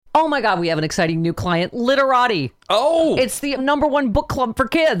Oh my God, we have an exciting new client, Literati. Oh! It's the #1 book club for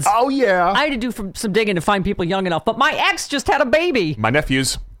kids. Oh, yeah. I had to do some digging to find people young enough, but my ex just had a baby. My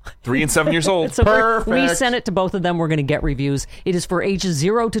nephews, 3 and 7 years old. So Perfect. we sent it to both of them. We're going to get reviews. It is for ages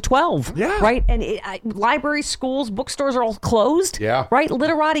 0 to 12. Yeah. Right? And libraries, schools, bookstores are all closed. Yeah. Right?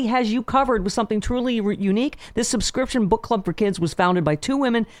 Literati has you covered with something truly unique. This subscription book club for kids was founded by 2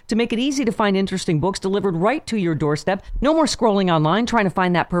 women to make it easy to find interesting books delivered right to your doorstep. No more scrolling online trying to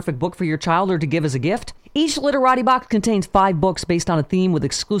find that perfect book for your child or to give as a gift. Each Literati box contains 5 books based on a theme with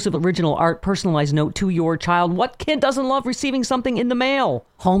exclusive original art, personalized note to your child. What kid doesn't love receiving something in the mail?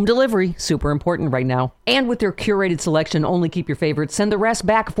 Home delivery, super important right now. And with their curated selection, only keep your favorites. Send the rest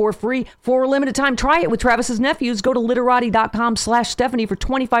back for free for a limited time. Try it with Travis's nephews. Go to literati.com/Stephanie for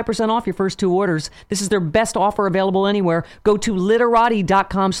 25% off your first 2 orders. This is their best offer available anywhere. Go to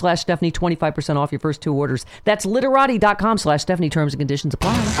literati.com/Stephanie, 25% off your first 2 orders. That's literati.com/Stephanie. Terms and conditions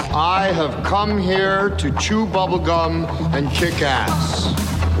apply. I have come here to chew bubblegum and kick ass.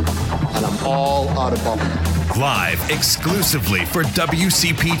 And I'm all out of bubblegum. Live exclusively for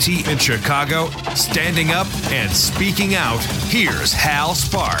WCPT in Chicago, standing up and speaking out, here's Hal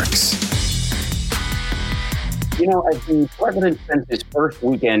Sparks. You know, as the president spent his first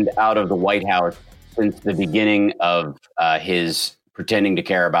weekend out of the White House since the beginning of his pretending to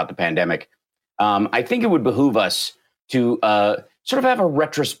care about the pandemic, I think it would behoove us to sort of have a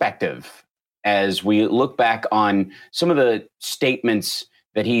retrospective as we look back on some of the statements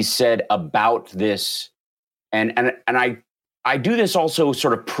that he said about this. And I do this also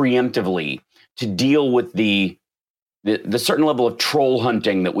sort of preemptively to deal with the certain level of troll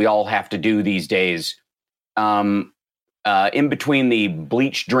hunting that we all have to do these days, in between the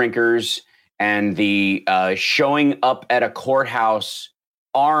bleach drinkers and the showing up at a courthouse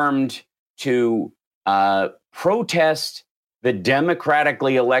armed to protest the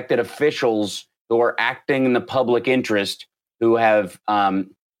democratically elected officials who are acting in the public interest, who have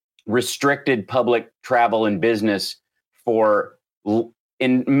restricted public travel and business for,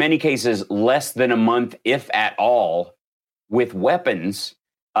 in many cases, less than a month, if at all, with weapons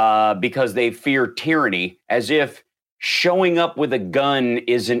because they fear tyranny, as if showing up with a gun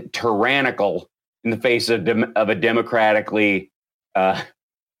isn't tyrannical in the face of a democratically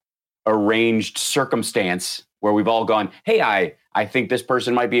arranged circumstance where we've all gone, hey, I think this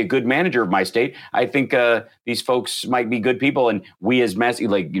person might be a good manager of my state. I think these folks might be good people. And we as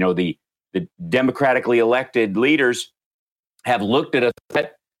the democratically elected leaders have looked at us,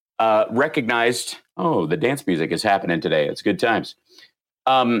 recognized, oh, the dance music is happening today. It's good times.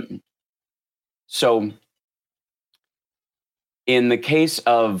 So in the case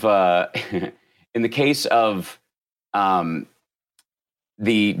of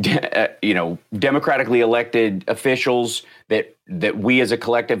the democratically elected officials that we as a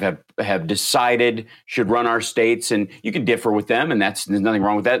collective have decided should run our states, and you can differ with them, and there's nothing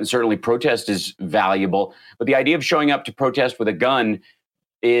wrong with that, and certainly protest is valuable. But the idea of showing up to protest with a gun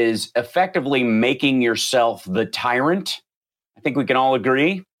is effectively making yourself the tyrant. I think we can all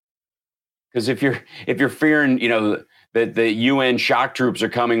agree, because if you're fearing, that the UN shock troops are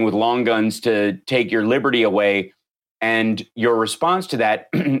coming with long guns to take your liberty away, and your response to that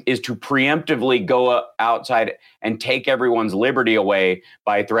is to preemptively go outside and take everyone's liberty away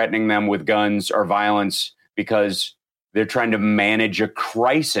by threatening them with guns or violence because they're trying to manage a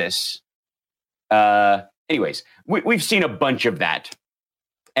crisis. Anyways, we've seen a bunch of that.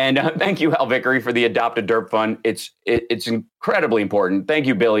 And thank you, Al Vickery, for the Adopt a Derp Fund. It's incredibly important. Thank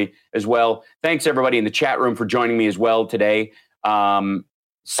you, Billy, as well. Thanks, everybody in the chat room, for joining me as well today. It's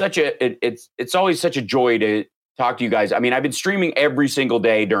always such a joy to talk to you guys. I mean, I've been streaming every single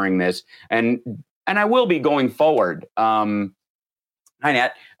day during this, and I will be going forward. Hi,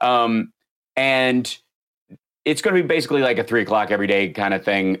 Nat. And it's going to be basically like a 3 o'clock every day kind of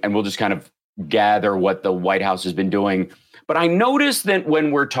thing, and we'll just kind of gather what the White House has been doing. But I notice that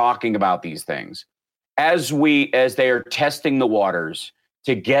when we're talking about these things, as they are testing the waters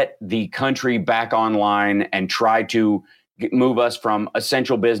to get the country back online and try to move us from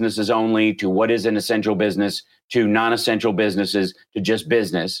essential businesses only to what is an essential business to non-essential businesses to just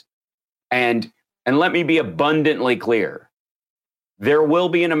business. And let me be abundantly clear. There will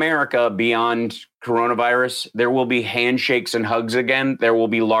be an America beyond coronavirus. There will be handshakes and hugs again. There will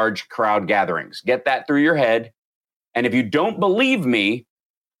be large crowd gatherings. Get that through your head. And if you don't believe me,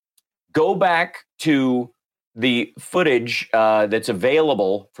 go back to the footage that's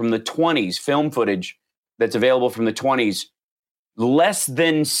available from the 20s, film footage that's available from the 20s, less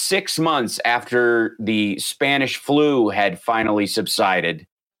than 6 months after the Spanish flu had finally subsided.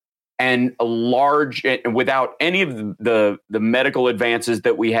 and without any of the medical advances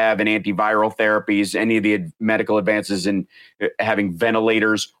that we have in antiviral therapies, any of the medical advances in having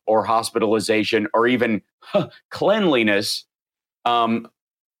ventilators or hospitalization or even cleanliness,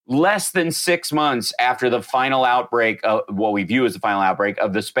 less than 6 months after the final outbreak of what we view as the final outbreak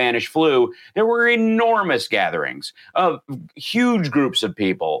of the Spanish flu, there were enormous gatherings of huge groups of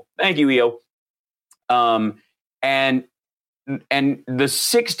people. Thank you, Eo. And the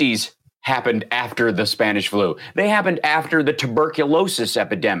 60s happened after the Spanish flu. They happened after the tuberculosis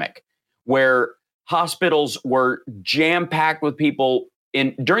epidemic, where hospitals were jam-packed with people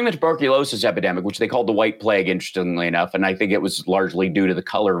during the tuberculosis epidemic, which they called the White Plague, interestingly enough, and I think it was largely due to the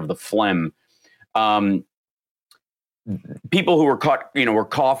color of the phlegm. People who were caught, were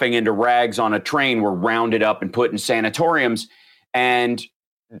coughing into rags on a train were rounded up and put in sanatoriums, and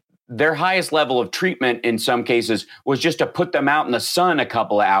their highest level of treatment in some cases was just to put them out in the sun a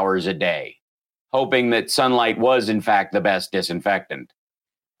couple of hours a day, hoping that sunlight was, in fact, the best disinfectant.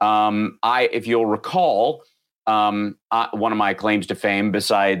 If you'll recall, one of my claims to fame,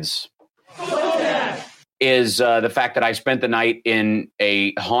 besides, is the fact that I spent the night in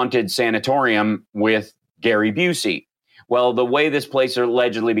a haunted sanatorium with Gary Busey. Well, the way this place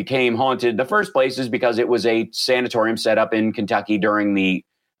allegedly became haunted in the first place is because it was a sanatorium set up in Kentucky during the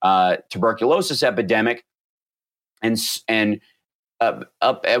tuberculosis epidemic, and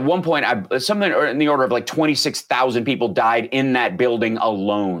up at one point, something in the order of like 26,000 people died in that building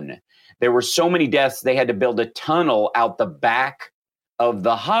alone. There were so many deaths, they had to build a tunnel out the back of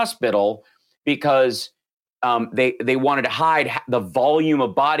the hospital because they wanted to hide the volume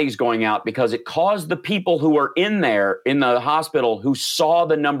of bodies going out, because it caused the people who were in there in the hospital who saw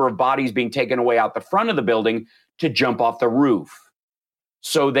the number of bodies being taken away out the front of the building to jump off the roof.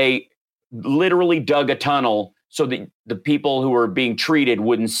 So they literally dug a tunnel so that the people who were being treated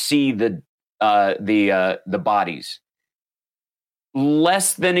wouldn't see the bodies.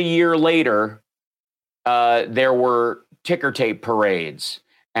 Less than a year later, there were ticker tape parades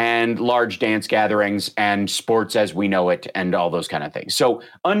and large dance gatherings and sports as we know it and all those kind of things. So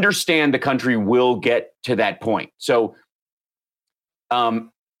understand the country will get to that point. So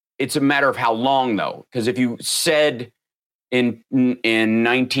it's a matter of how long, though, because if you said in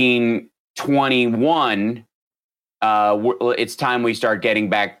 1921, it's time we start getting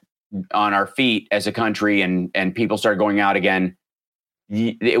back on our feet as a country and people start going out again,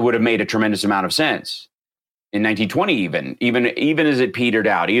 it would have made a tremendous amount of sense. In 1920, even as it petered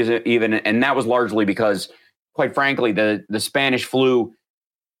out, and that was largely because, quite frankly, the Spanish flu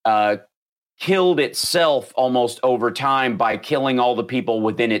killed itself almost over time by killing all the people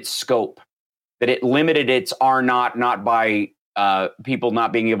within its scope. That it limited its R0, not by people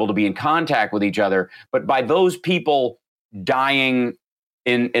not being able to be in contact with each other, but by those people dying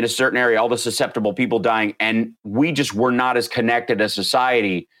in a certain area, all the susceptible people dying, and we just were not as connected as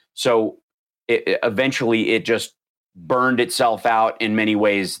society. So eventually it just burned itself out in many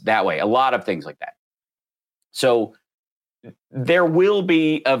ways that way. A lot of things like that. So there will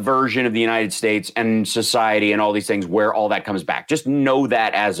be a version of the United States and society and all these things where all that comes back. Just know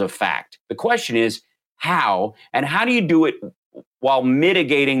that as a fact. The question is how, and how do you do it while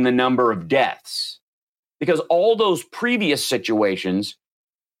mitigating the number of deaths? Because all those previous situations,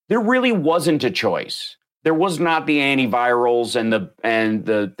 there really wasn't a choice. There was not the antivirals and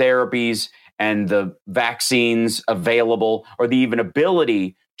the therapies and the vaccines available, or the even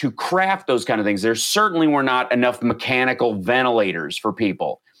ability to craft those kind of things. There certainly were not enough mechanical ventilators for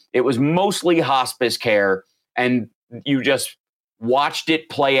people. It was mostly hospice care, and you just watched it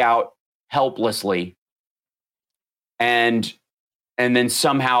play out helplessly. And then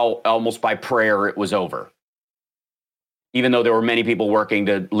somehow, almost by prayer, it was over. Even though there were many people working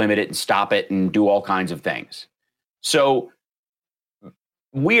to limit it and stop it and do all kinds of things. So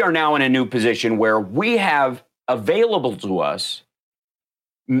we are now in a new position where we have available to us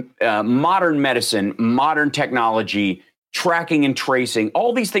modern medicine, modern technology, tracking and tracing,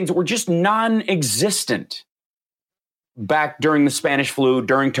 all these things that were just non-existent back during the Spanish flu,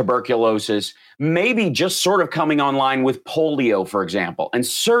 during tuberculosis, maybe just sort of coming online with polio, for example, and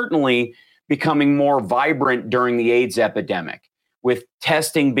certainly becoming more vibrant during the AIDS epidemic, with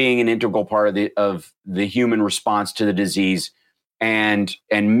testing being an integral part of the human response to the disease, and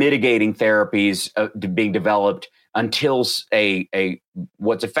mitigating therapies being developed until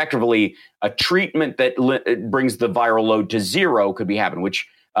what's effectively a treatment that brings the viral load to zero could be happening, which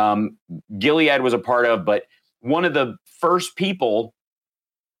Gilead was a part of. But one of the first people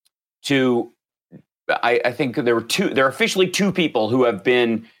to, I think there are officially two people who have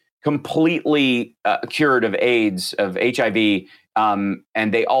been completely cured of AIDS, of HIV, And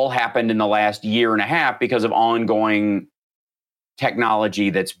they all happened in the last year and a half because of ongoing technology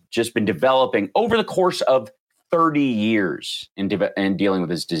that's just been developing over the course of 30 years in dealing with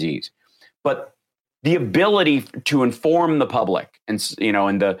this disease. But the ability to inform the public and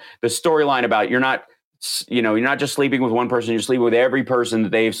the storyline about you're not just sleeping with one person, you're sleeping with every person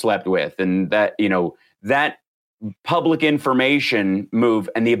that they've slept with. And that public information move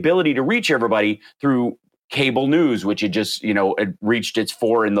and the ability to reach everybody through cable news, which had just, it reached its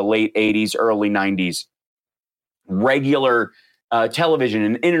fore in the late 80s, early 90s, regular television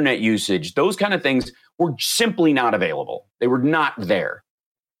and internet usage, those kind of things were simply not available. They were not there.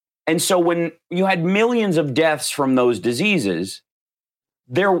 And so when you had millions of deaths from those diseases,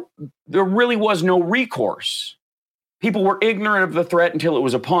 there really was no recourse. People were ignorant of the threat until it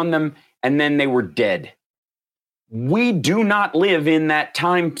was upon them, and then they were dead. We do not live in that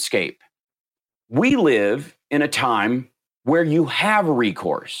timescape. We live in a time where you have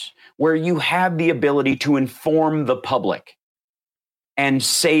recourse, where you have the ability to inform the public and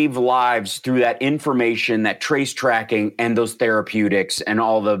save lives through that information, that trace tracking, and those therapeutics and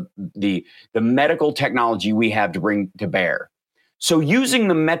all the medical technology we have to bring to bear. So using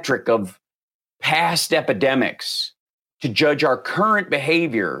the metric of past epidemics to judge our current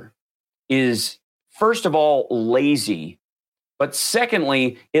behavior is, first of all, lazy. But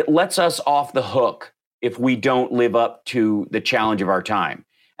secondly, it lets us off the hook if we don't live up to the challenge of our time.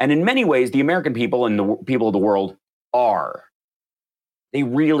 And in many ways, the American people and the people of the world are. They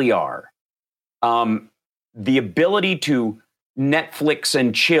really are. The ability to Netflix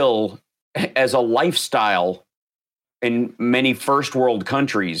and chill as a lifestyle in many first world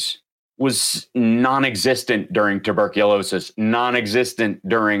countries was non-existent during tuberculosis, non-existent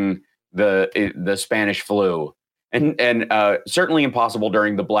during the Spanish flu, and certainly impossible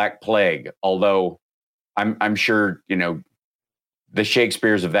during the Black Plague. Although I'm sure the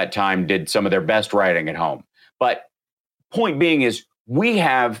Shakespeares of that time did some of their best writing at home. But point being is, we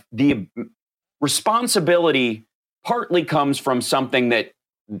have the responsibility partly comes from something that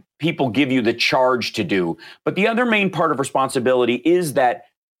people give you the charge to do. But the other main part of responsibility is that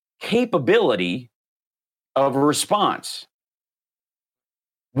capability of response.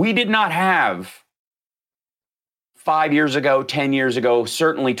 We did not have 5 years ago, 10 years ago,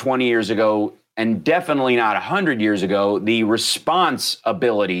 certainly 20 years ago, and definitely not 100 years ago, the response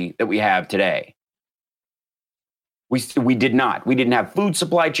ability that we have today. We did not. We didn't have food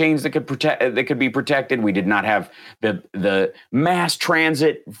supply chains that could be protected. We did not have the mass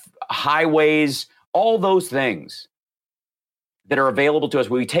transit, highways, all those things that are available to us.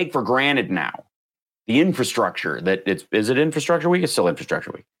 We take for granted now. The infrastructure is it Infrastructure Week? It's still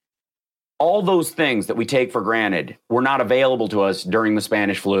Infrastructure Week. All those things that we take for granted were not available to us during the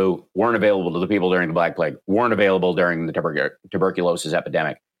Spanish flu, weren't available to the people during the Black Plague, weren't available during the tuberculosis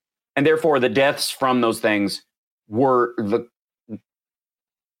epidemic. And therefore, the deaths from those things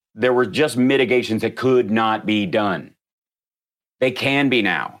there were just mitigations that could not be done. They can be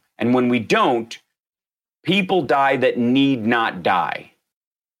now. And when we don't, people die that need not die.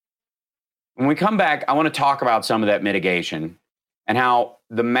 When we come back, I want to talk about some of that mitigation and how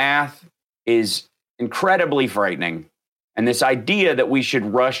the math is incredibly frightening. And this idea that we should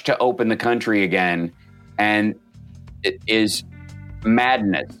rush to open the country again, and it is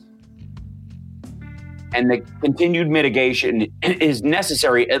madness. And the continued mitigation is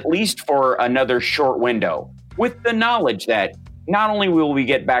necessary, at least for another short window, with the knowledge that not only will we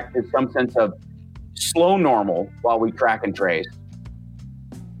get back to some sense of slow normal while we track and trace,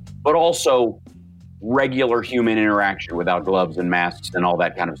 but also regular human interaction without gloves and masks and all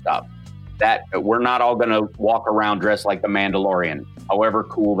that kind of stuff. That we're not all going to walk around dressed like the Mandalorian, however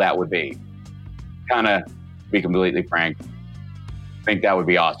cool that would be. Kind of, to be completely frank, think that would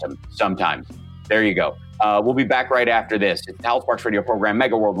be awesome sometimes. There you go. We'll be back right after this. It's Hal Sparks radio program,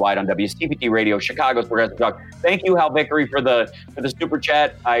 Mega Worldwide on WCPT Radio, Chicago's Progressive Talk. Thank you, Hal Vickery, for the super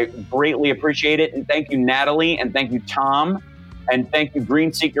chat. I greatly appreciate it. And thank you, Natalie. And thank you, Tom. And thank you,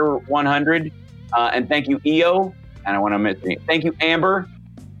 Green Seeker 100. And thank you, EO. And I want to mention thank you, Amber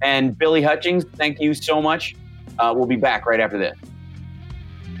and Billy Hutchings. Thank you so much. We'll be back right after this.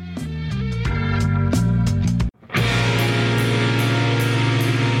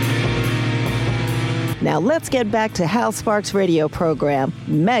 Now let's get back to Hal Sparks' radio program,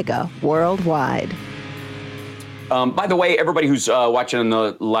 Mega Worldwide. By the way, everybody who's watching on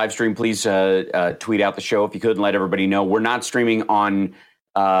the live stream, please tweet out the show if you could and let everybody know. We're not streaming on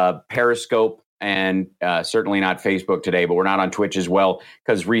Periscope and certainly not Facebook today, but we're not on Twitch as well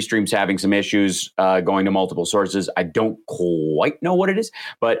because Restream's having some issues going to multiple sources. I don't quite know what it is,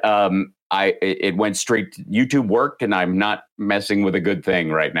 but it went straight to YouTube, worked, and I'm not messing with a good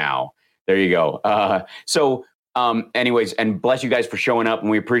thing right now. There you go. Anyways, and bless you guys for showing up, and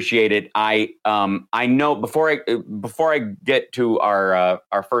we appreciate it. I know before I get to our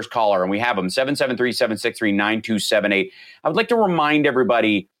first caller, and we have them 773-763-9278. I would like to remind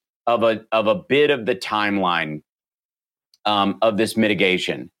everybody of a bit of the timeline of this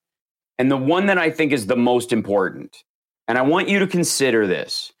mitigation, and the one that I think is the most important. And I want you to consider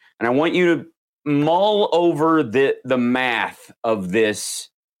this, and I want you to mull over the math of this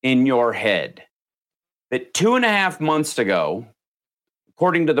in your head. That 2.5 months ago,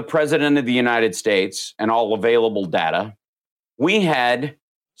 according to the President of the United States and all available data, we had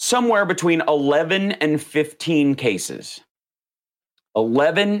somewhere between 11 and 15 cases.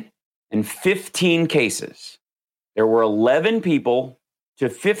 11 and 15 cases. There were 11 people to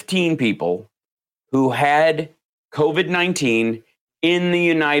 15 people who had COVID-19 in the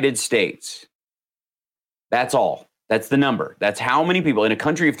United States. That's all. That's the number. That's how many people in a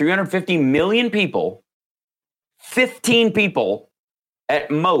country of 350 million people. 15 people at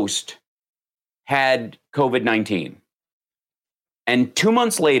most had COVID-19. And 2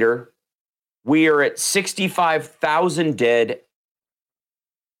 months later, we are at 65,000 dead.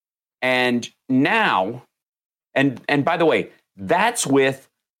 And now, and by the way, that's with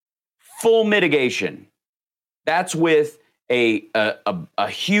full mitigation. That's with a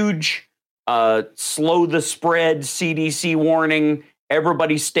huge slow the spread CDC warning,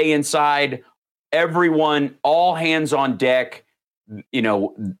 everybody stay inside. Everyone, all hands on deck,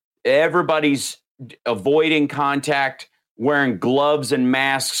 everybody's avoiding contact, wearing gloves and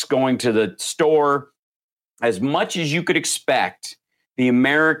masks, going to the store. As much as you could expect the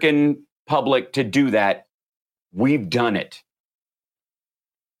American public to do that, we've done it.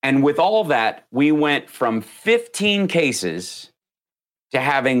 And with all that, we went from 15 cases to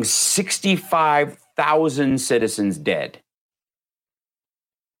having 65,000 citizens dead.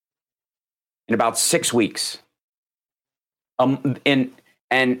 In about 6 weeks. And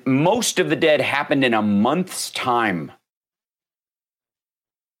most of the dead happened in a month's time.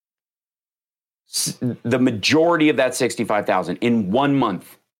 The majority of that 65,000 in 1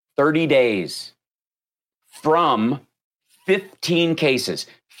 month, 30 days, from 15 cases.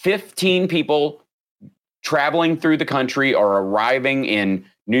 15 people traveling through the country or arriving in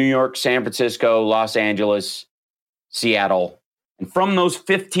New York, San Francisco, Los Angeles, Seattle. And from those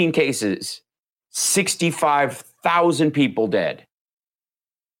 15 cases, 65,000 people dead.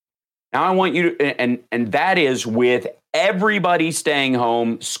 Now I want you to, and that is with everybody staying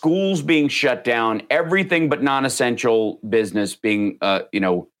home, schools being shut down, everything but non-essential business being,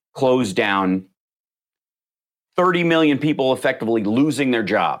 closed down. 30 million people effectively losing their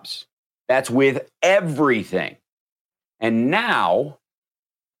jobs. That's with everything. And now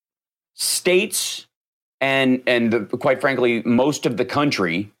states and quite frankly, most of the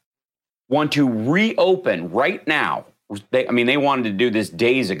country want to reopen right now. They wanted to do this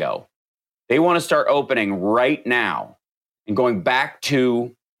days ago. They want to start opening right now and going back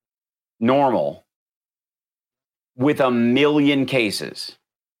to normal with 1 million cases.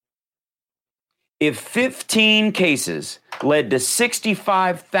 If 15 cases led to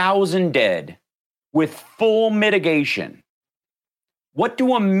 65,000 dead with full mitigation, what do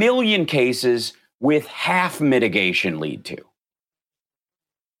 1 million cases with half mitigation lead to?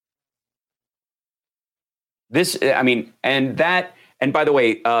 And by the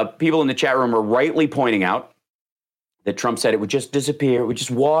way, people in the chat room are rightly pointing out that Trump said it would just disappear, it would just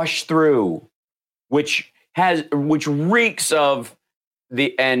wash through, which reeks of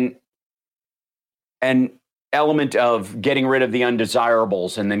an element of getting rid of the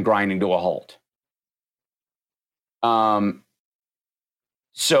undesirables and then grinding to a halt.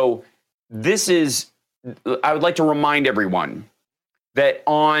 So this is, I would like to remind everyone that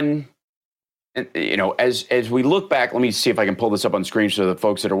as we look back, let me see if I can pull this up on screen so the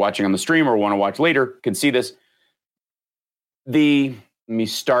folks that are watching on the stream or want to watch later can see this. Let me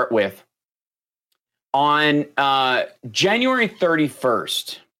start with, on January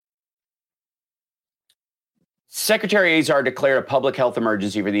 31st, Secretary Azar declared a public health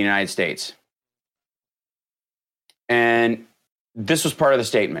emergency for the United States. And this was part of the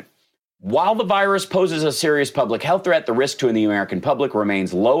statement. While the virus poses a serious public health threat, the risk to the American public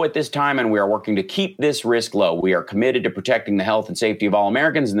remains low at this time, and we are working to keep this risk low. We are committed to protecting the health and safety of all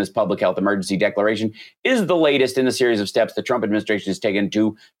Americans, and this public health emergency declaration is the latest in the series of steps the Trump administration has taken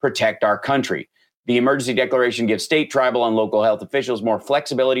to protect our country. The emergency declaration gives state, tribal, and local health officials more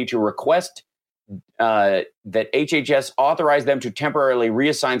flexibility to request that HHS authorized them to temporarily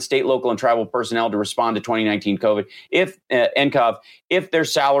reassign state, local, and tribal personnel to respond to 2019 COVID if NCOV, if their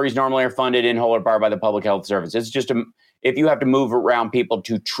salaries normally are funded in whole or part by the Public Health Service. It's just if you have to move around people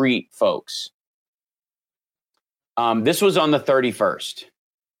to treat folks. This was on the 31st.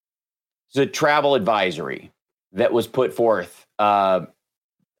 It's a travel advisory that was put forth by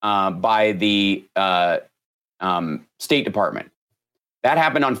the State Department. That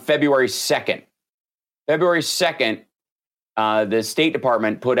happened on February 2nd. February 2nd, the State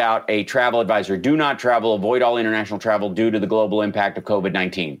Department put out a travel advisory. Do not travel. Avoid all international travel due to the global impact of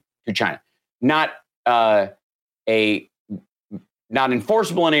COVID-19 to China. Not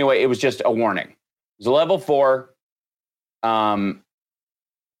enforceable in any way. It was just a warning. It was a level 4.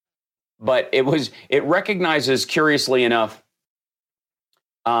 But it recognizes, curiously enough,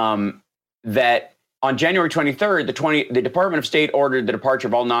 that on January 23rd, the Department of State ordered the departure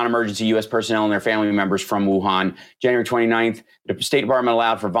of all non-emergency U.S. personnel and their family members from Wuhan. January 29th, the State Department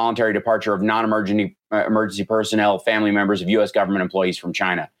allowed for voluntary departure of non-emergency personnel, family members of U.S. government employees from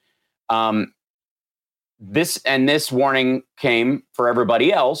China. This warning came for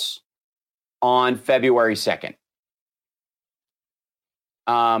everybody else on February 2nd.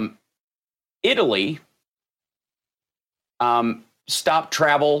 Italy stopped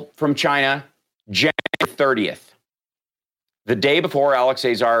travel from China January 30th, the day before Alex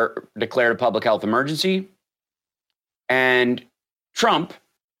Azar declared a public health emergency, and Trump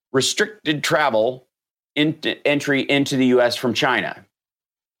restricted travel entry into the U.S. from China.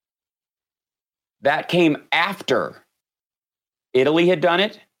 That came after Italy had done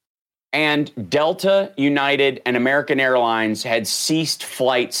it, and Delta, United, and American Airlines had ceased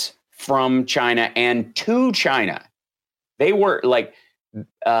flights from China and to China. They were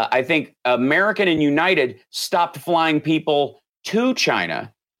I think American and United stopped flying people to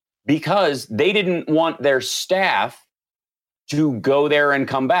China because they didn't want their staff to go there and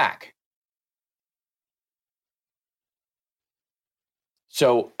come back.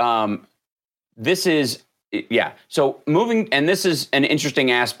 So this is, yeah. So moving, and this is an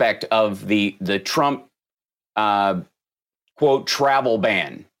interesting aspect of the Trump, quote, travel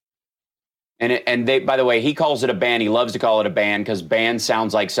ban. And they, by the way, he calls it a ban. He loves to call it a ban because ban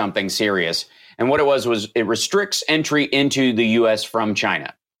sounds like something serious. And what it was it restricts entry into the U.S. from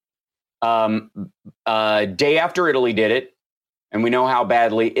China. Day after Italy did it, and we know how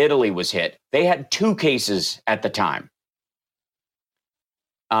badly Italy was hit. They had 2 cases at the time.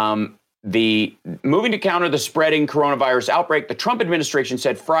 Moving to counter the spreading coronavirus outbreak, the Trump administration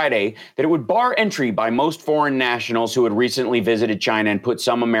said Friday that it would bar entry by most foreign nationals who had recently visited China and put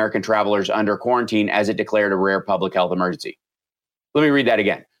some American travelers under quarantine as it declared a rare public health emergency. Let me read that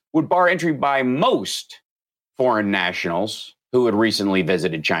again. Would bar entry by most foreign nationals who had recently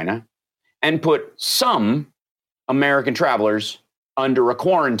visited China and put some American travelers under a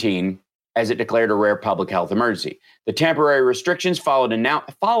quarantine as it declared a rare public health emergency. The temporary restrictions followed,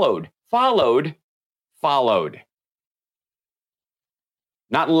 not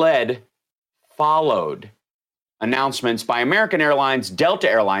led, followed announcements by American Airlines, Delta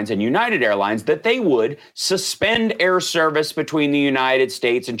Airlines, and United Airlines that they would suspend air service between the United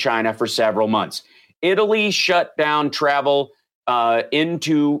States and China for several months. Italy shut down travel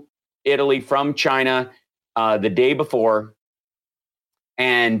into Italy from China the day before,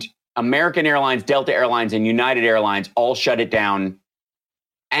 and American Airlines, Delta Airlines, and United Airlines all shut it down.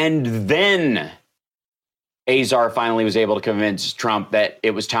 And then Azar finally was able to convince Trump that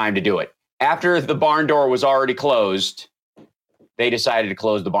it was time to do it. After the barn door was already closed, they decided to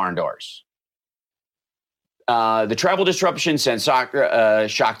close the barn doors. The travel disruption sent shock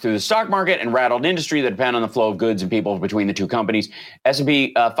through the stock market and rattled industry that depend on the flow of goods and people between the two companies.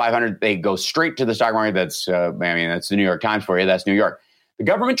 S&P 500, they go straight to the stock market. That's the New York Times for you. That's New York. The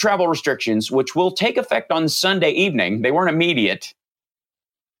government travel restrictions, which will take effect on Sunday evening, they weren't immediate.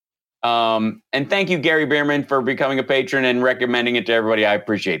 And thank you, Gary Bierman, for becoming a patron and recommending it to everybody. I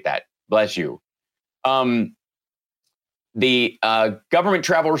appreciate that. Bless you. The government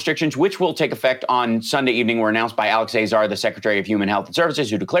travel restrictions, which will take effect on Sunday evening, were announced by Alex Azar, the Secretary of Human Health and Services,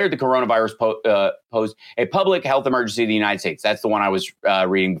 who declared the coronavirus posed a public health emergency in the United States. That's the one I was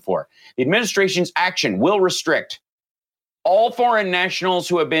reading before. The administration's action will restrict all foreign nationals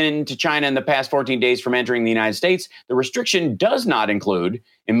who have been to China in the past 14 days from entering the United States. The restriction does not include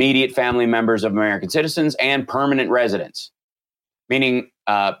immediate family members of American citizens and permanent residents, meaning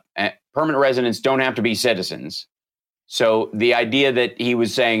permanent residents don't have to be citizens. So the idea that he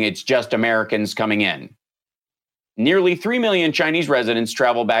was saying it's just Americans coming in Nearly 3 million Chinese residents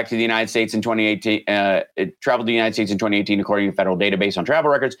traveled back to the United States in 2018. Traveled to the United States in 2018, according to a federal database on travel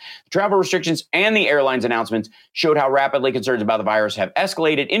records. The travel restrictions and the airlines' announcements showed how rapidly concerns about the virus have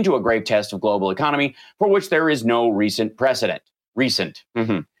escalated into a grave test of global economy, for which there is no recent precedent.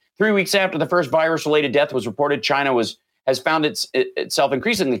 3 weeks after the first virus-related death was reported, China has found itself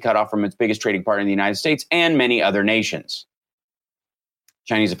increasingly cut off from its biggest trading partner in the United States and many other nations.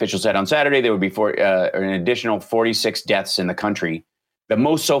 Chinese officials said on Saturday there would be an additional 46 deaths in the country, the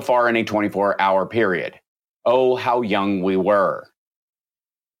most so far in a 24-hour period. Oh, how young we were.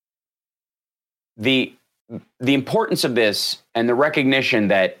 The importance of this and the recognition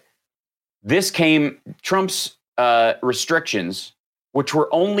that Trump's restrictions, which were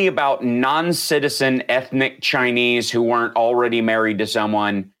only about non-citizen ethnic Chinese who weren't already married to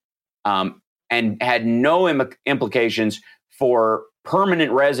someone, and had no implications for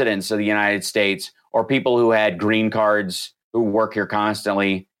permanent residents of the United States or people who had green cards who work here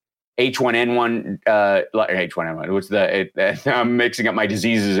constantly. H1N1, H1N1. I'm mixing up my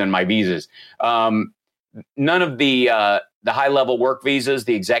diseases and my visas. None of the high-level work visas,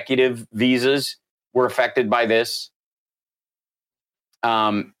 the executive visas, were affected by this.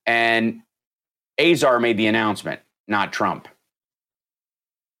 And Azar made the announcement, not Trump,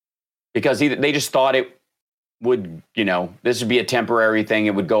 because they just thought it would, this would be a temporary thing.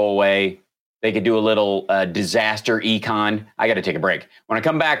 It would go away. They could do a little disaster econ. I got to take a break. When I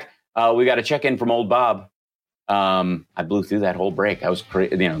come back, we got to check in from old Bob. I blew through that whole break. I was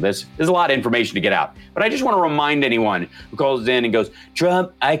crazy. There's a lot of information to get out, but I just want to remind anyone who calls in and goes,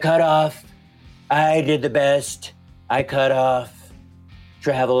 Trump, I cut off. I did the best. I cut off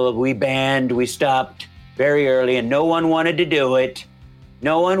travel. We stopped very early and no one wanted to do it.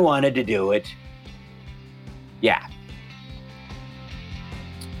 Yeah.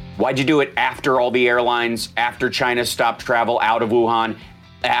 Why'd you do it after all the airlines, after China stopped travel out of Wuhan,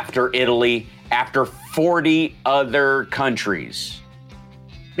 after Italy, after 40 other countries?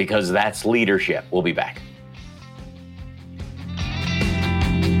 Because that's leadership. We'll be back.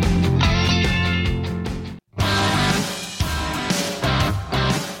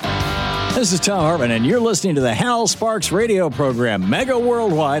 This is Tom Hartman, and you're listening to the Hal Sparks radio program, Mega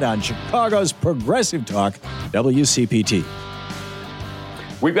Worldwide, on Chicago's Progressive Talk, WCPT.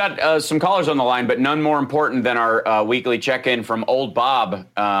 We've got some callers on the line, but none more important than our weekly check-in from old Bob.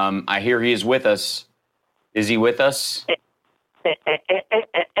 I hear he is with us. Is he with us?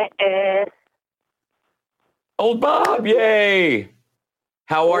 Old Bob, yay!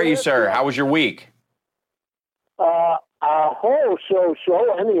 How are you, sir? How was your week?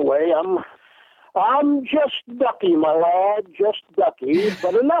 So anyway, I'm just ducky, my lad, just ducky.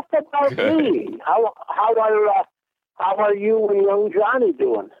 But enough about me. How are you and young Johnny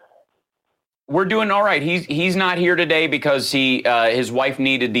doing? We're doing all right. He's not here today because his wife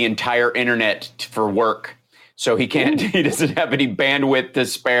needed the entire internet for work, so he can't. He doesn't have any bandwidth to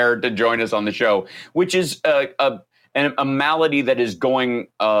spare to join us on the show, which is a malady that is going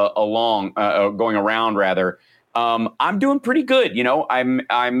around rather. I'm doing pretty good.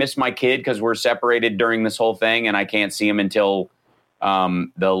 I miss my kid because we're separated during this whole thing and I can't see him until the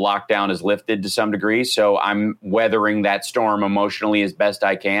lockdown is lifted to some degree. So I'm weathering that storm emotionally as best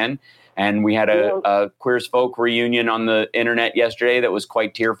I can. And we had a Queer as Folk reunion on the internet yesterday that was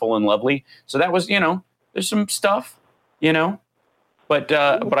quite tearful and lovely. So that was, there's some stuff, but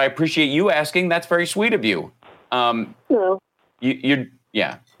I appreciate you asking. That's very sweet of you. Yeah.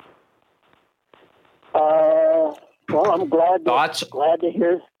 Well, I'm glad to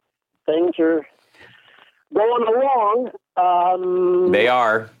hear things are going along. They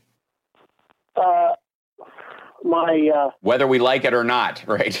are. Whether we like it or not,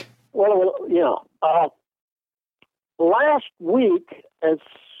 right? Well, last week, as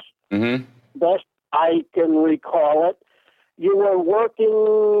best I can recall it, you were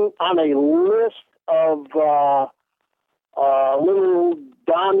working on a list of little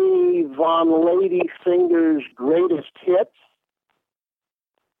Donnie Von Ladyfinger's greatest hits.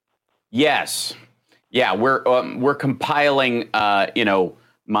 Yes. Yeah, we're compiling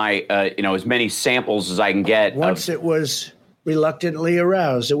my as many samples as I can get. Once it was reluctantly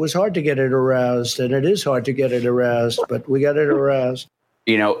aroused. It was hard to get it aroused, and it is hard to get it aroused, but we got it aroused.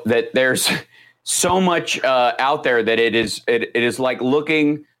 That there's so much out there that it is like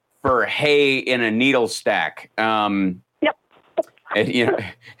looking for hay in a needle stack. Yep. And,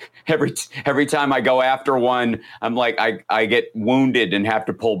 every time I go after one, I'm like I get wounded and have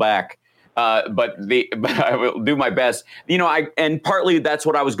to pull back. But I will do my best. And partly that's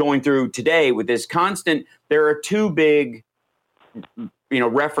what I was going through today with this constant. There are two big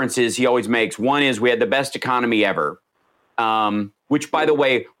references he always makes. One is we had the best economy ever, which, by the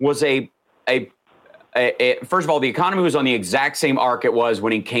way, was first of all, the economy was on the exact same arc it was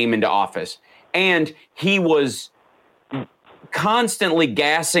when he came into office. And he was constantly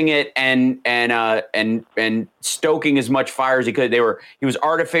gassing it and stoking as much fire as he could. He was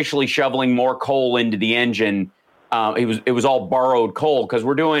artificially shoveling more coal into the engine. It was all borrowed coal because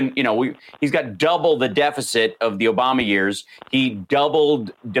we're doing, he's got double the deficit of the Obama years. He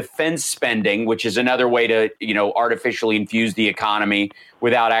doubled defense spending, which is another way to, artificially infuse the economy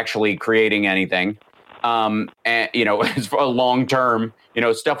without actually creating anything. And, as for a long term,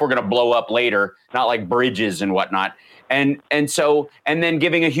 stuff we're going to blow up later, not like bridges and whatnot. And then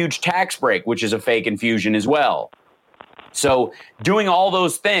giving a huge tax break, which is a fake infusion as well. So doing all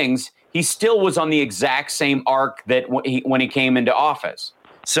those things, he still was on the exact same arc that when he came into office.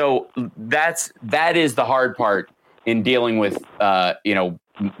 So that is the hard part in dealing with,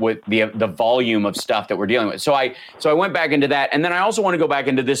 with the volume of stuff that we're dealing with. So I went back into that. And then I also want to go back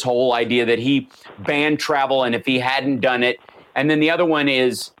into this whole idea that he banned travel. And if he hadn't done it, and then the other one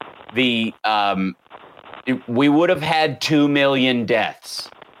is we would have had 2 million deaths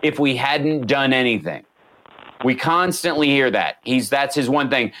if we hadn't done anything. We constantly hear that. That's his one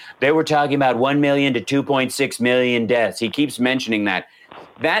thing. They were talking about 1 million to 2.6 million deaths. He keeps mentioning that.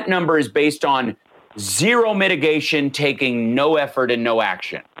 That number is based on zero mitigation, taking no effort and no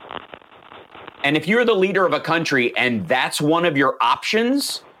action. And if you're the leader of a country and that's one of your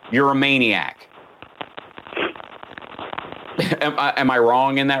options, you're a maniac. Am I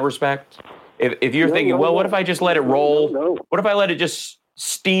wrong in that respect? If you're thinking, what if I just let it roll? No. What if I let it just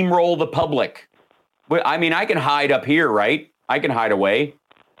steamroll the public? I mean, I can hide up here, right? I can hide away.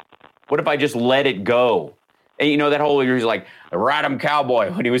 What if I just let it go? And, that whole, he's like, ride 'em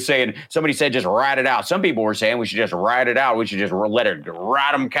cowboy. When he was saying, somebody said, just ride it out. Some people were saying we should just ride it out. We should just let it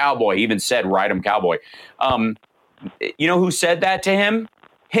ride 'em cowboy. He even said, ride 'em cowboy. You know who said that to him?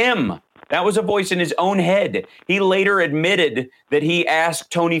 Him. That was a voice in his own head. He later admitted that he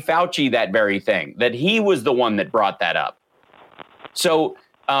asked Tony Fauci that very thing, that he was the one that brought that up. So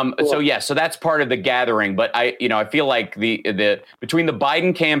that's part of the gathering. But I feel like the between the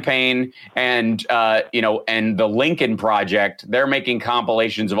Biden campaign and and the Lincoln Project, they're making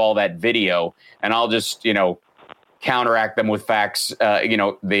compilations of all that video, and I'll just counteract them with facts.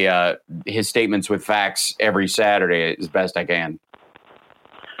 His statements with facts every Saturday as best I can.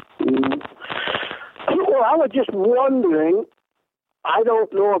 Well, I was just wondering. I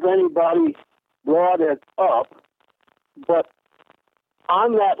don't know if anybody brought it up, but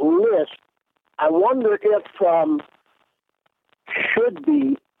on that list, I wonder if should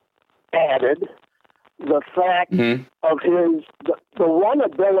be added the fact of the one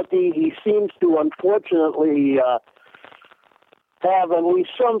ability he seems to unfortunately have at least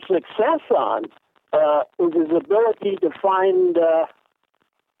some success on is his ability to find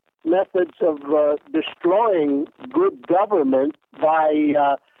methods of destroying good government by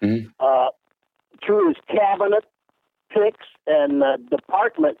through his cabinet picks and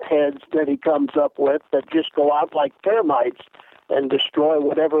department heads that he comes up with that just go out like termites and destroy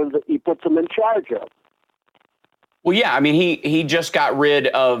whatever he puts them in charge of. Well, yeah, I mean, he just got rid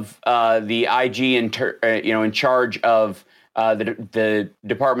of the IG in charge of the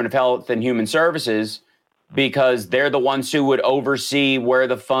Department of Health and Human Services, because they're the ones who would oversee where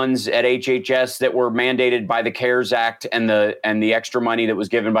the funds at HHS that were mandated by the CARES Act and the extra money that was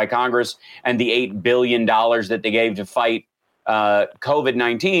given by Congress and the $8 billion that they gave to fight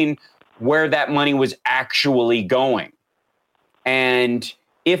COVID-19, where that money was actually going. And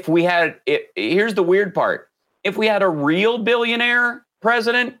here's the weird part. If we had a real billionaire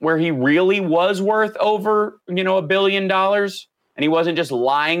president where he really was worth over, $1 billion, and he wasn't just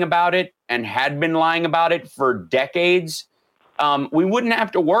lying about it and had been lying about it for decades, we wouldn't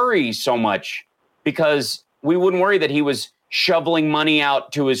have to worry so much, because we wouldn't worry that he was shoveling money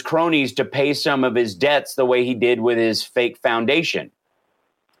out to his cronies to pay some of his debts the way he did with his fake foundation.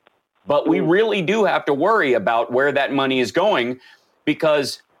 But we really do have to worry about where that money is going,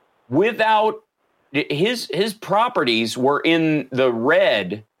 because without his properties were in the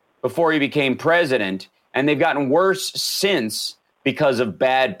red before he became president, and they've gotten worse since because of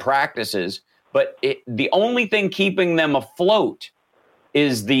bad practices. But the only thing keeping them afloat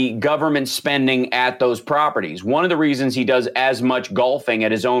is the government spending at those properties. One of the reasons he does as much golfing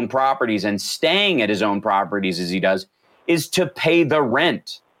at his own properties and staying at his own properties as he does is to pay the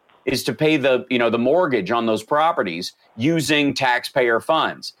rent, is to pay the mortgage on those properties using taxpayer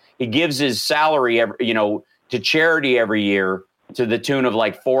funds. He gives his salary, to charity every year to the tune of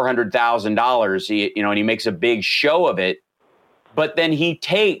like $400,000. And he makes a big show of it. but then he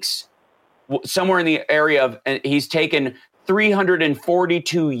takes somewhere in the area of, he's taken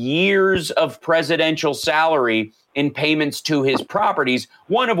 342 years of presidential salary in payments to his properties,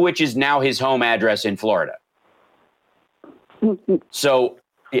 one of which is now his home address in Florida. So,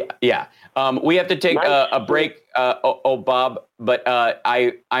 yeah. We have to take a break, Bob, but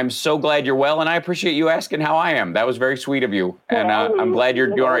I'm so glad you're well, and I appreciate you asking how I am. That was very sweet of you, and I'm glad you're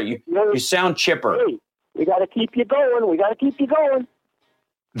doing all right. You sound chipper. Hey, we got to keep you going.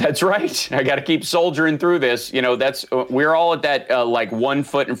 That's right. I got to keep soldiering through this. We're all at that like one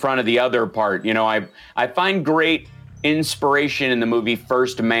foot in front of the other part. I find great inspiration in the movie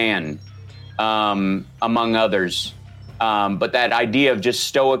First Man, among others. But that idea of just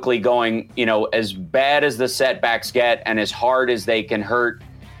stoically going, as bad as the setbacks get and as hard as they can hurt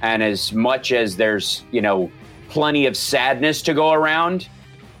and as much as there's, plenty of sadness to go around,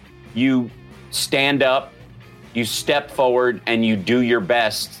 you stand up, you step forward, and you do your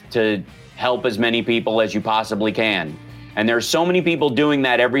best to help as many people as you possibly can. And there's so many people doing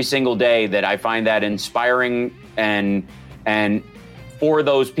that every single day that I find that inspiring, and for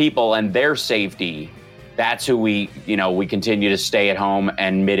those people and their safety, that's who we continue to stay at home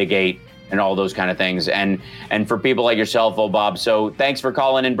and mitigate and all those kind of things. And for people like yourself, Bob. So thanks for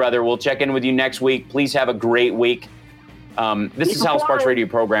calling in, brother. We'll check in with you next week. Please have a great week. This is Hal Sparks Radio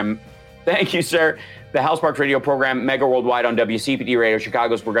program. Thank you, sir. The Hal Sparks Radio program, Mega Worldwide on WCPT Radio,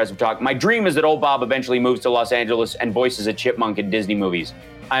 Chicago's Progressive Talk. My dream is that old Bob eventually moves to Los Angeles and voices a chipmunk in Disney movies.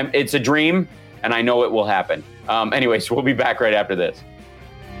 It's a dream, and I know it will happen. Anyways, we'll be back right after this.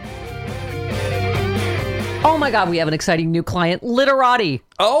 Oh my God, we have an exciting new client, Literati.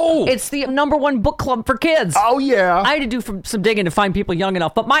 Oh! It's the #1 book club for kids. Oh, yeah. I had to do some digging to find people young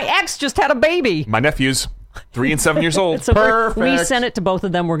enough, but my ex just had a baby. My nephews, 3 and 7 years old. So Perfect. We sent it to both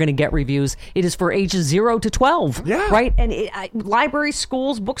of them. We're going to get reviews. It is for ages 0 to 12. Yeah. Right? And libraries,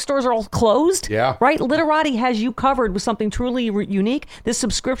 schools, bookstores are all closed. Yeah. Right? Literati has you covered with something truly unique. This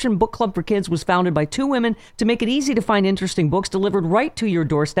subscription book club for kids was founded by 2 women to make it easy to find interesting books delivered right to your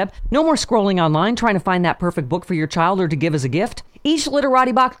doorstep. No more scrolling online trying to find that perfect book for your child or to give as a gift. Each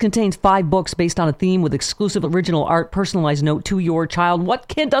Literati box contains 5 books based on a theme with exclusive original art, personalized note to your child. What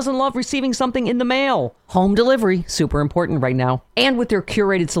kid doesn't love receiving something in the mail? Home delivery, super important right now. And with their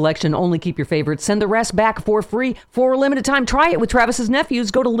curated selection, only keep your favorites. Send the rest back for free for a limited time. Try it with Travis's nephews.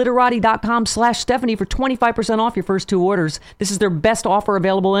 Go to literati.com/Stephanie for 25% off your first 2 orders. This is their best offer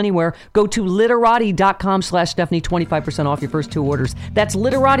available anywhere. Go to literati.com/Stephanie, 25% off your first 2 orders. That's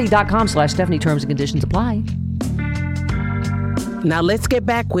literati.com/Stephanie. Terms and conditions apply. Now let's get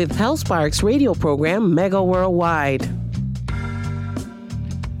back with Hal Sparks' radio program, Mega Worldwide.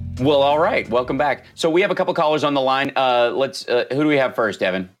 Well, all right. Welcome back. So we have a couple callers on the line. Who do we have first,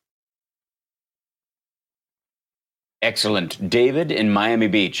 Evan? Excellent. David in Miami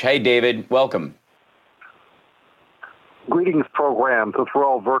Beach. Hey, David. Welcome. Greetings, program, since we're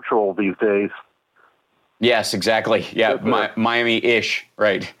all virtual these days. Yes, exactly. Yeah, Miami-ish,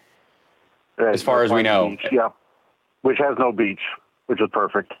 right. As far as we know. Beach, yeah, which has no beach, which is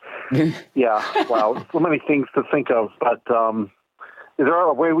perfect. Yeah, wow, so many things to think of. But is there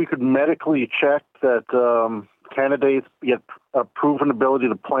a way we could medically check that candidates get a proven ability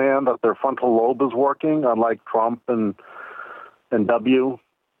to plan, that their frontal lobe is working, unlike Trump and W?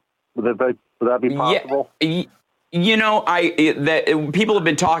 Would that be possible? Yeah. People have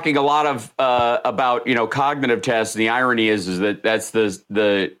been talking a lot of about cognitive tests, and the irony is that that's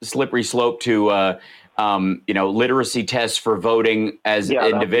the slippery slope to literacy tests for voting as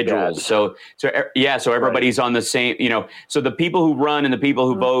individuals. So everybody's on the same. So the people who run and the people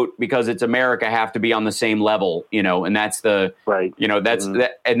who vote, because it's America, have to be on the same level. And that's the right.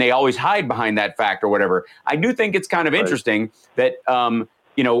 That, and they always hide behind that fact or whatever. I do think it's kind of interesting that.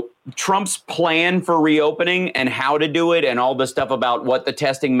 Trump's plan for reopening and how to do it and all the stuff about what the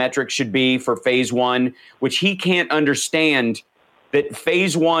testing metrics should be for phase 1, which he can't understand that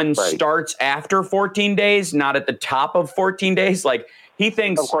phase 1 starts after 14 days, not at the top of 14 days. Like he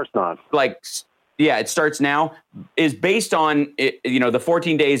thinks, of course not. It starts now, is based on, the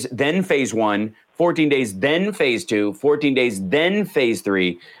 14 days, then phase 1, 14 days, then phase 2, 14 days, then phase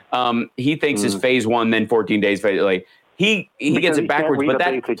 3. He thinks is phase 1, then 14 days. He gets it backwards, but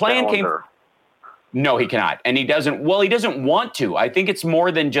that plan came. No, he cannot. And he doesn't want to. I think it's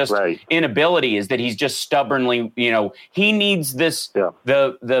more than just inability, is that he's just stubbornly, he needs this,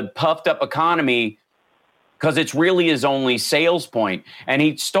 the puffed up economy, because it's really his only sales point. And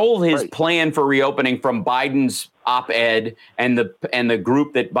he stole his plan for reopening from Biden's op-ed and the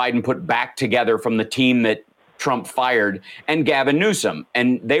group that Biden put back together from the team that Trump fired, and Gavin Newsom.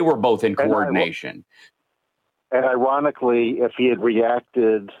 And they were both in coordination. And ironically, if he had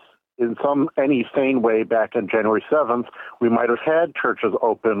reacted in any sane way back on January 7th, we might have had churches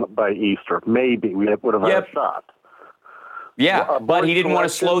open by Easter. Maybe we would have had a shot. Yeah, but he didn't want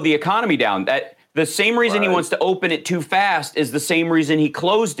to slow the economy down. That the same reason he wants to open it too fast is the same reason he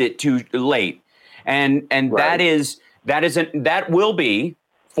closed it too late. And that will be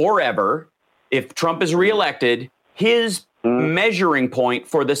forever, if Trump is reelected, his measuring point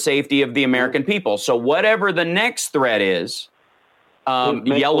for the safety of the American people. So whatever the next threat is,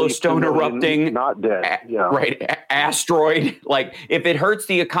 Yellowstone erupting, not dead, right? Asteroid, like if it hurts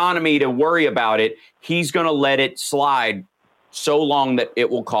the economy to worry about it, he's going to let it slide so long that it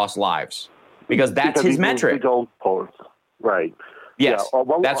will cost lives, because that's his metric. Right. Yes,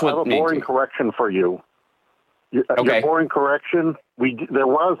 that's what. I have a boring correction for you. Your boring correction. There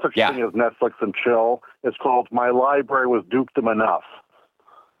was such a thing as Netflix and chill. It's called "My Library Was Duped Them Enough"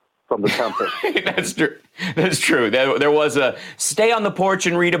 from The Tempest. That's true. That's true. There was a stay on the porch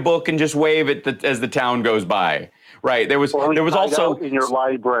and read a book and just wave it as the town goes by. Right. There was also in your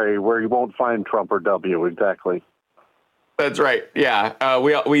library where you won't find Trump or W. Exactly. That's right. Yeah,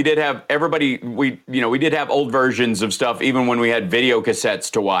 we did have everybody. We did have old versions of stuff even when we had video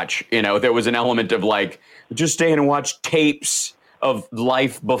cassettes to watch. There was an element of like just stay in and watch tapes of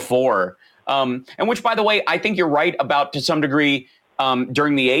life before. And which, by the way, I think you're right about to some degree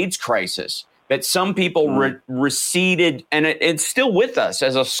during the AIDS crisis, that some people receded, and it's still with us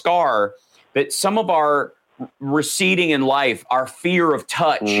as a scar, that some of our receding in life, our fear of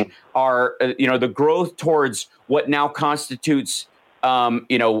touch, our the growth towards what now constitutes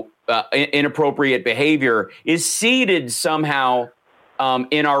inappropriate behavior is seeded somehow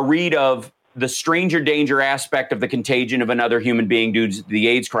in our read of the stranger danger aspect of the contagion of another human being due to the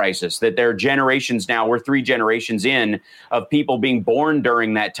AIDS crisis. That there are generations now, we're 3 generations in, of people being born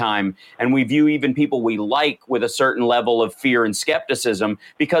during that time, and we view even people we like with a certain level of fear and skepticism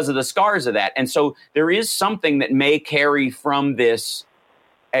because of the scars of that. And so there is something that may carry from this,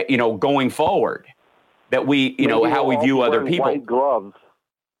 going forward, that we, how we view other people. White gloves.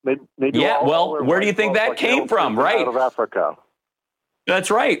 Maybe where do you think that came from, right? Out of Africa.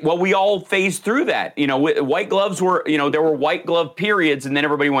 That's right. Well, we all phased through that. White gloves were, there were white glove periods, and then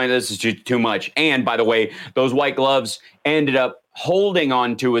everybody went, this is too much. And by the way, those white gloves ended up holding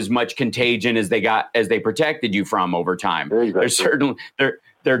on to as much contagion as they protected you from over time. Exactly.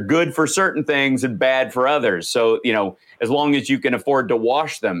 They're good for certain things and bad for others. So, as long as you can afford to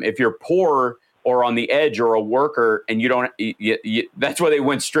wash them, if you're poor or on the edge or a worker and you don't, that's why they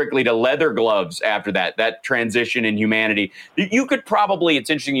went strictly to leather gloves after that transition in humanity. You could probably, it's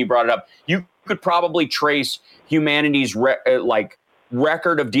interesting you brought it up, you could probably trace humanity's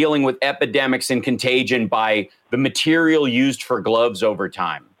record of dealing with epidemics and contagion by the material used for gloves over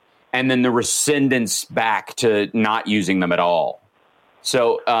time, and then the rescindance back to not using them at all.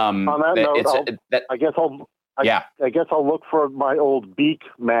 So on that note, I guess I'll look for my old beak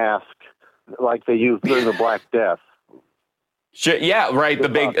mask like they used during the Black Death. Sure, yeah, right.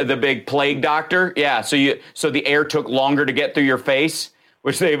 The big plague doctor. Yeah. So the air took longer to get through your face,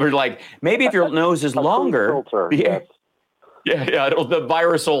 which they were like, maybe if your nose is longer, the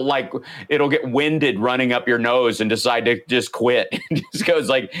virus will it'll get winded running up your nose and decide to just quit. It just goes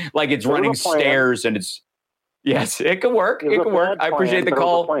like it's running stairs, and it's it could work. It could work. I appreciate the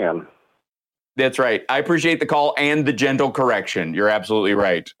call. That's right. I appreciate the call and the gentle correction. You're absolutely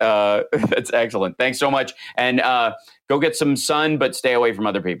right. That's excellent. Thanks so much. And go get some sun, but stay away from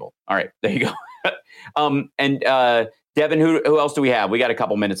other people. All right. There you go. And Devin, who else do we have? We got a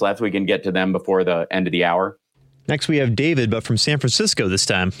couple minutes left. We can get to them before the end of the hour. Next, we have David, but from San Francisco this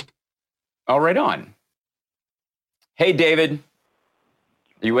time. All right on. Hey, David.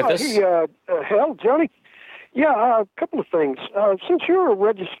 Are you with us? Hell, Johnny. Yeah, a couple of things. Since you're a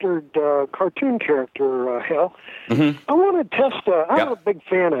registered cartoon character, Hal, I want to test. I'm a big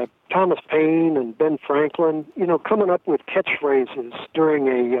fan of Thomas Paine and Ben Franklin. Coming up with catchphrases during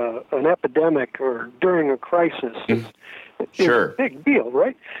an epidemic or during a crisis. It's a big deal,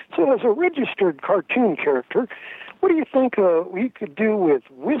 right? So, as a registered cartoon character, what do you think we could do with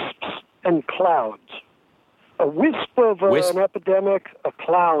wisps and clouds? A wisp of an epidemic, a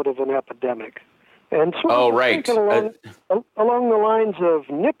cloud of an epidemic. And sort of along the lines of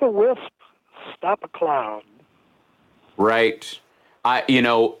nip a wisp, stop a cloud. Right. And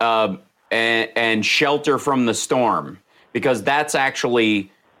shelter from the storm, because that's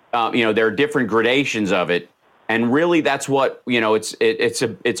actually, there are different gradations of it. And really that's what,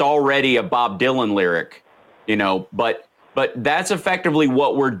 it's already a Bob Dylan lyric, but that's effectively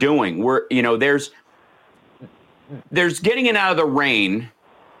what we're doing. We're, there's getting it out of the rain.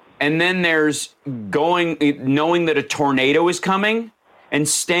 And then there's knowing that a tornado is coming and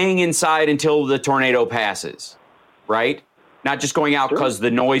staying inside until the tornado passes, right? Not just going out because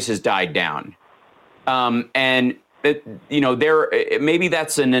the noise has died down. Maybe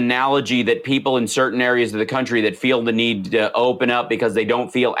that's an analogy that people in certain areas of the country that feel the need to open up because they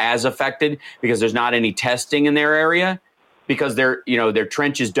don't feel as affected because there's not any testing in their area, because their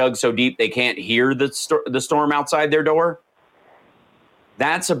trench is dug so deep they can't hear the storm outside their door.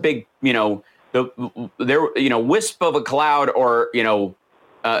 That's a big, wisp of a cloud, or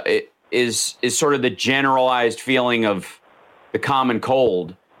is sort of the generalized feeling of the common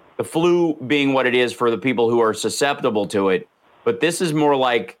cold. The flu being what it is for the people who are susceptible to it, but this is more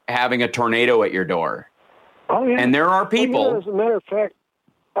like having a tornado at your door. Oh yeah, and there are people. Well, as a matter of fact,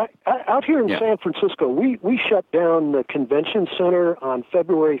 out here in San Francisco, we shut down the convention center on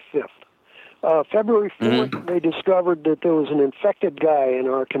February 5th. February 4th, they discovered that there was an infected guy in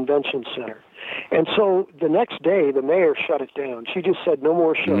our convention center. And so the next day, the mayor shut it down. She just said no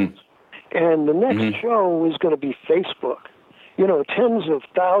more shows. And the next show was going to be Facebook. Tens of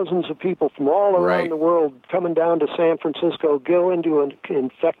thousands of people from all around the world coming down to San Francisco, go into an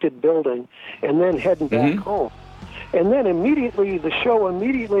infected building, and then heading back home. And then the show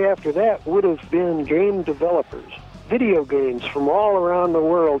immediately after that would have been game developers, video games from all around the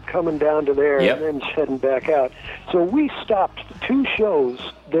world coming down to there and then heading back out. So we stopped 2 shows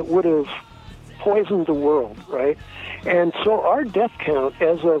that would have poisoned the world, right? And so our death count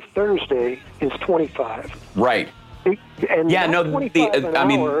as of Thursday is 25. Right. And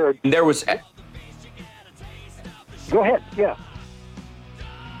there was. Go ahead. Yeah.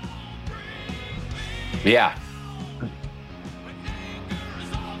 Yeah.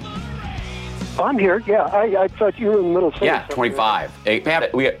 I'm here. Yeah. I thought you were in the middle. Yeah, 25.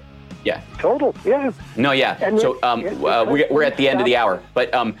 Yeah. Total. Yeah. No. Yeah. And so we're at the end of the hour,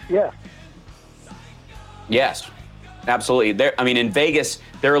 but yeah. Yes. Absolutely. In Vegas,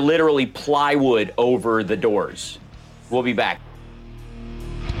 there are literally plywood over the doors. We'll be back.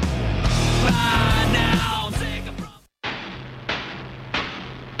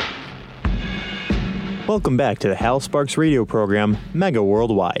 Welcome back to the Hal Sparks radio program, Mega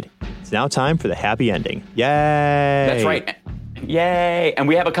Worldwide. It's now time for the happy ending. Yay! That's right. Yay! And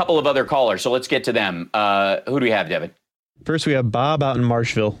we have a couple of other callers, so let's get to them. Who do we have, Devin? First, we have Bob out in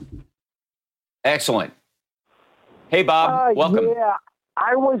Marshville. Excellent. Hey, Bob. Welcome. Yeah,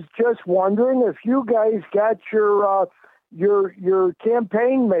 I was just wondering if you guys got your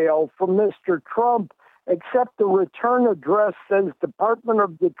campaign mail from Mr. Trump, except the return address says Department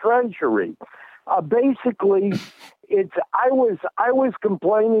of the Treasury. Basically, I was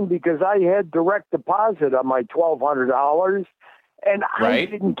complaining because I had direct deposit on my $1,200, and I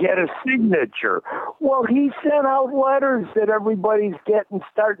didn't get a signature. Well, he sent out letters that everybody's getting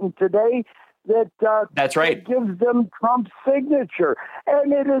starting today. That's right. That gives them Trump's signature.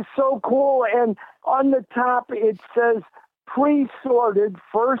 And it is so cool. And on the top, it says pre-sorted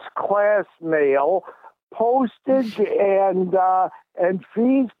first-class mail, postage and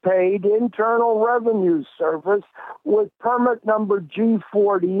fees paid, Internal Revenue Service with permit number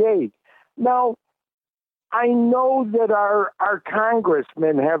G48. Now, I know that our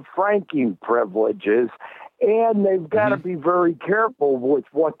congressmen have franking privileges, and they've got to be very careful with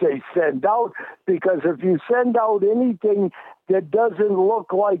what they send out, because if you send out anything that doesn't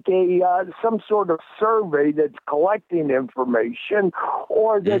look like some sort of survey that's collecting information,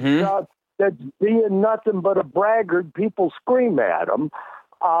 or that's being nothing but a braggart, people scream at them,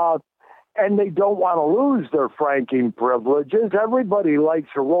 and they don't want to lose their franking privileges. Everybody likes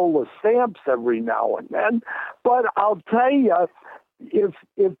a roll of stamps every now and then, but I'll tell you, if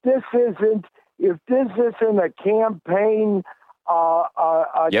this isn't a campaign,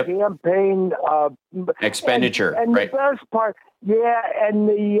 campaign expenditure, and the best part, and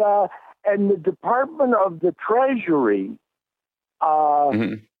the Department of the Treasury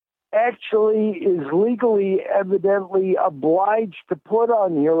actually is legally, evidently obliged to put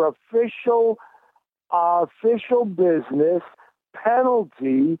on here official business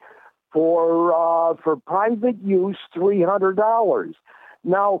penalty for private use, $300.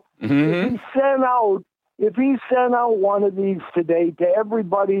 Now, if he sent out one of these today to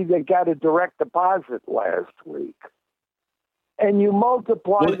everybody that got a direct deposit last week, and you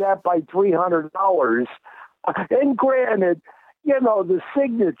multiply that by $300, and granted, the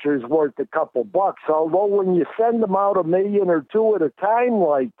signature's worth a couple bucks, although when you send them out 1 million or 2 at a time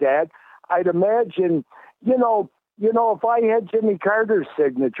like that, I'd imagine, if I had Jimmy Carter's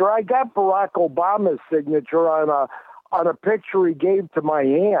signature, I got Barack Obama's signature on a picture he gave to my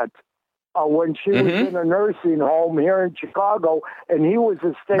aunt when she was in a nursing home here in Chicago, and he was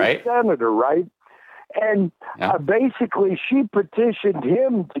a state senator, right? And basically, she petitioned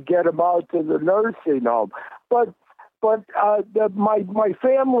him to get him out to the nursing home. But my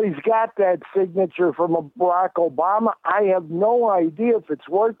family's got that signature from Barack Obama. I have no idea if it's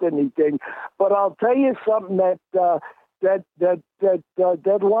worth anything, but I'll tell you something that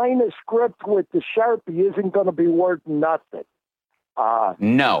line of script with the Sharpie isn't going to be worth nothing.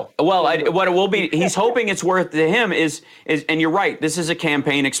 No. Well, what it will be, he's hoping it's worth to him is, and you're right, this is a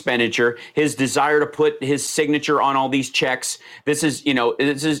campaign expenditure. His desire to put his signature on all these checks.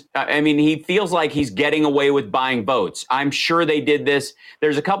 I mean, he feels like he's getting away with buying votes. I'm sure they did this.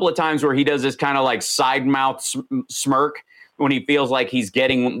 There's a couple of times where he does this kind of like side mouth smirk when he feels like he's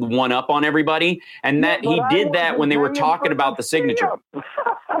getting one up on everybody. And that he did that when they were talking about the signature.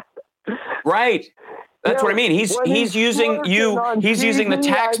 Right. That's what I mean. He's using the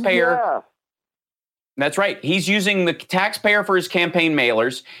taxpayer. Yeah. That's right. He's using the taxpayer for his campaign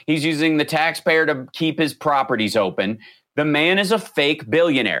mailers. He's using the taxpayer to keep his properties open. The man is a fake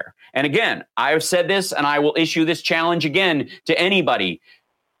billionaire. And again, I've said this, and I will issue this challenge again to anybody.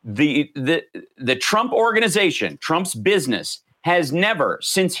 The Trump organization, Trump's business, has never,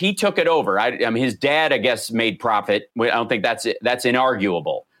 since he took it over. I mean, his dad, I guess, made profit. I don't think that's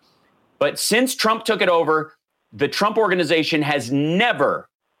inarguable. But since Trump took it over, the Trump organization has never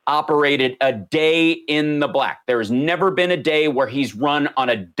operated a day in the black. There has never been a day where he's run on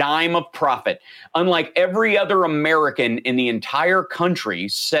a dime of profit. Unlike every other American in the entire country,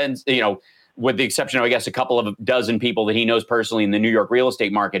 since, with the exception of, I guess, a couple of dozen people that he knows personally in the New York real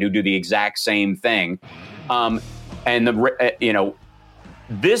estate market who do the exact same thing.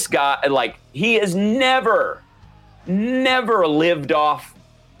 This guy, like, he has never lived off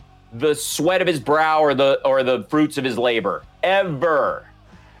the sweat of his brow or the fruits of his labor. Ever.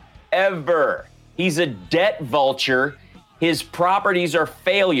 He's a debt vulture. His properties are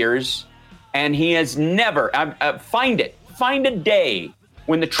failures, and he has never, find a day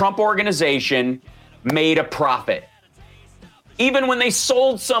when the Trump organization made a profit. Even when they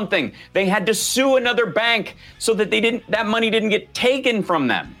sold something, they had to sue another bank so that that money didn't get taken from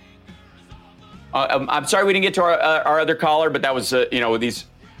them. I'm sorry we didn't get to our other caller, but that was, these...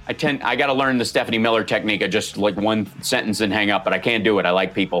 I got to learn the Stephanie Miller technique. I just like one sentence and hang up, but I can't do it. I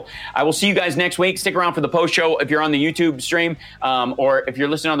like people. I will see you guys next week. Stick around for the post show if you're on the YouTube stream, or if you're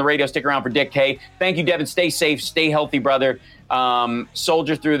listening on the radio, stick around for Dick K. Thank you, Devin. Stay safe. Stay healthy, brother.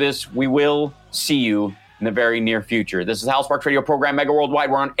 Soldier through this. We will see you in the very near future. This is the Hal Sparks Radio program, Mega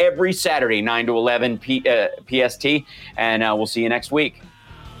Worldwide. We're on every Saturday, 9 to 11 PST, and we'll see you next week.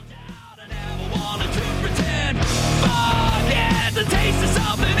 The taste of